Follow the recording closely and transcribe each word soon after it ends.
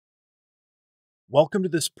Welcome to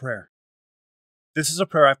this prayer. This is a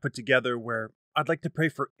prayer I've put together where I'd like to pray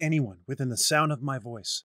for anyone within the sound of my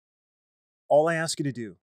voice. All I ask you to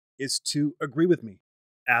do is to agree with me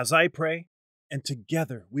as I pray, and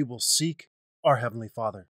together we will seek our Heavenly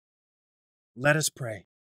Father. Let us pray.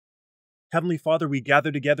 Heavenly Father, we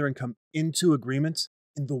gather together and come into agreement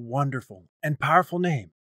in the wonderful and powerful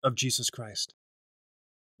name of Jesus Christ.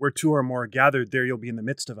 Where two or more are gathered, there you'll be in the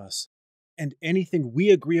midst of us, and anything we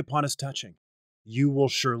agree upon as touching, you will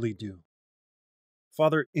surely do.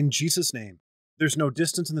 Father, in Jesus' name, there's no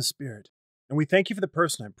distance in the Spirit, and we thank you for the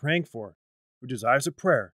person I'm praying for who desires a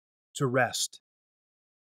prayer to rest.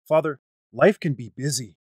 Father, life can be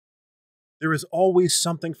busy. There is always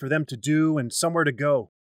something for them to do and somewhere to go,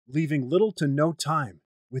 leaving little to no time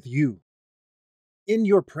with you. In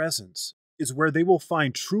your presence is where they will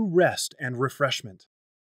find true rest and refreshment.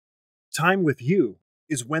 Time with you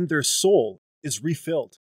is when their soul is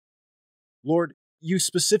refilled. Lord, you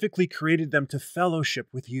specifically created them to fellowship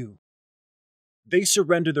with you. They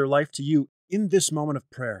surrender their life to you in this moment of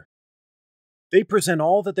prayer. They present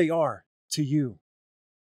all that they are to you.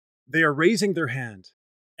 They are raising their hand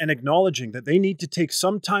and acknowledging that they need to take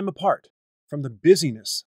some time apart from the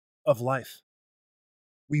busyness of life.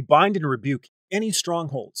 We bind and rebuke any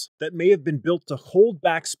strongholds that may have been built to hold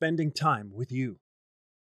back spending time with you.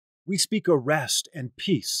 We speak a rest and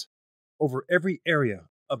peace over every area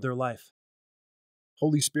of their life.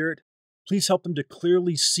 Holy Spirit, please help them to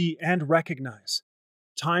clearly see and recognize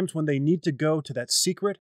times when they need to go to that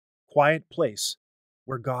secret, quiet place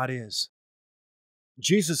where God is.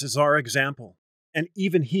 Jesus is our example, and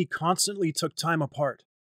even he constantly took time apart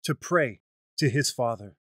to pray to his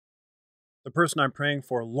Father. The person I'm praying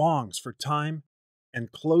for longs for time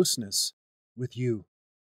and closeness with you.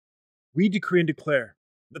 We decree and declare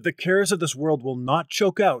that the cares of this world will not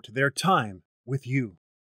choke out their time with you.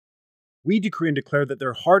 We decree and declare that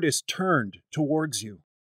their heart is turned towards you.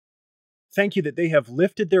 Thank you that they have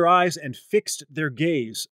lifted their eyes and fixed their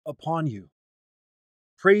gaze upon you.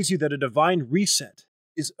 Praise you that a divine reset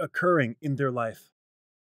is occurring in their life.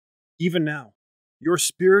 Even now, your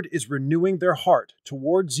Spirit is renewing their heart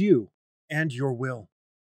towards you and your will.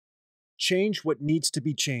 Change what needs to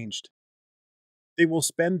be changed. They will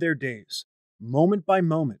spend their days, moment by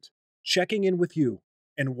moment, checking in with you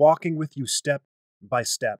and walking with you step by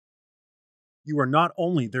step. You are not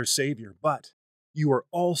only their Savior, but you are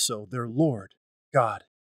also their Lord, God.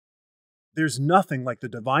 There's nothing like the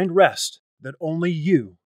divine rest that only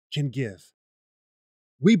you can give.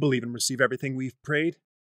 We believe and receive everything we've prayed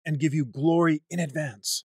and give you glory in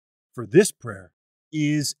advance, for this prayer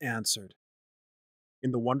is answered.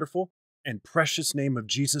 In the wonderful and precious name of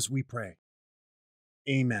Jesus we pray.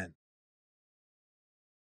 Amen.